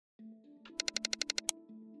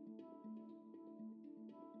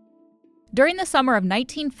During the summer of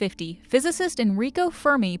 1950, physicist Enrico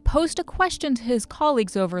Fermi posed a question to his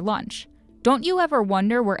colleagues over lunch. Don't you ever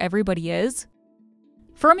wonder where everybody is?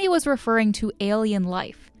 Fermi was referring to alien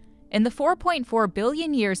life. In the 4.4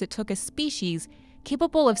 billion years it took a species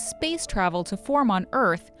capable of space travel to form on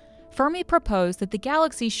Earth, Fermi proposed that the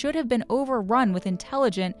galaxy should have been overrun with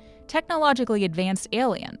intelligent, technologically advanced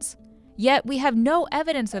aliens. Yet we have no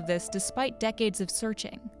evidence of this despite decades of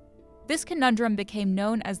searching. This conundrum became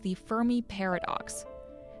known as the Fermi Paradox.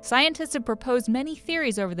 Scientists have proposed many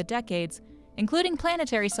theories over the decades, including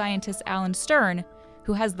planetary scientist Alan Stern,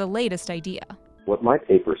 who has the latest idea. What my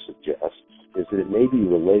paper suggests is that it may be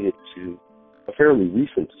related to a fairly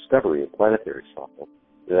recent discovery in planetary science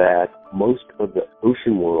that most of the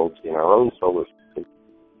ocean worlds in our own solar system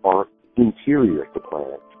are interior to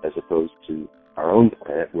planets as opposed to our own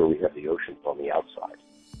planet where we have the oceans on the outside.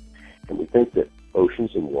 And we think that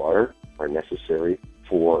oceans and water are necessary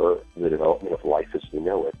for the development of life as we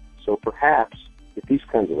know it. So perhaps if these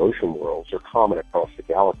kinds of ocean worlds are common across the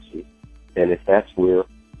galaxy, and if that's where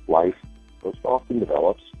life most often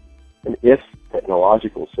develops, and if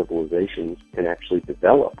technological civilizations can actually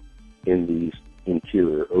develop in these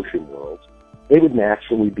interior ocean worlds, they would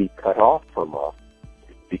naturally be cut off from us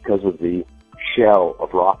because of the shell of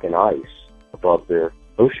rock and ice above their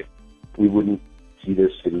ocean. We wouldn't see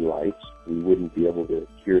their city lights. We wouldn't be able to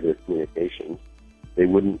hear their communications. They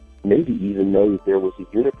wouldn't maybe even know that there was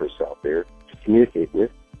a universe out there to communicate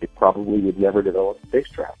with. It probably would never develop space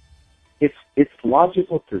travel. It's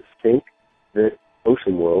logical to think that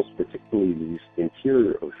ocean worlds, particularly these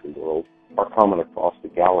interior ocean worlds, are common across the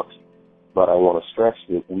galaxy. But I want to stress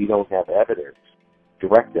that we don't have evidence,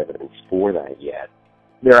 direct evidence for that yet.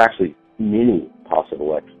 There are actually many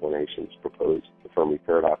possible explanations proposed for the Fermi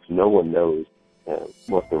Paradox. No one knows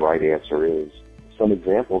what the right answer is. Some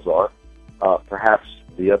examples are perhaps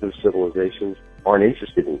the other civilizations aren't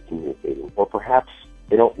interested in communicating, or perhaps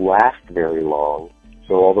they don't last very long.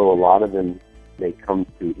 So although a lot of them may come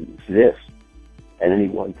to exist, at any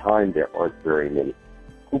one time there aren't very many.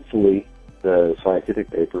 Hopefully the scientific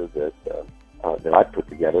paper that I put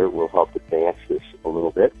together will help to paint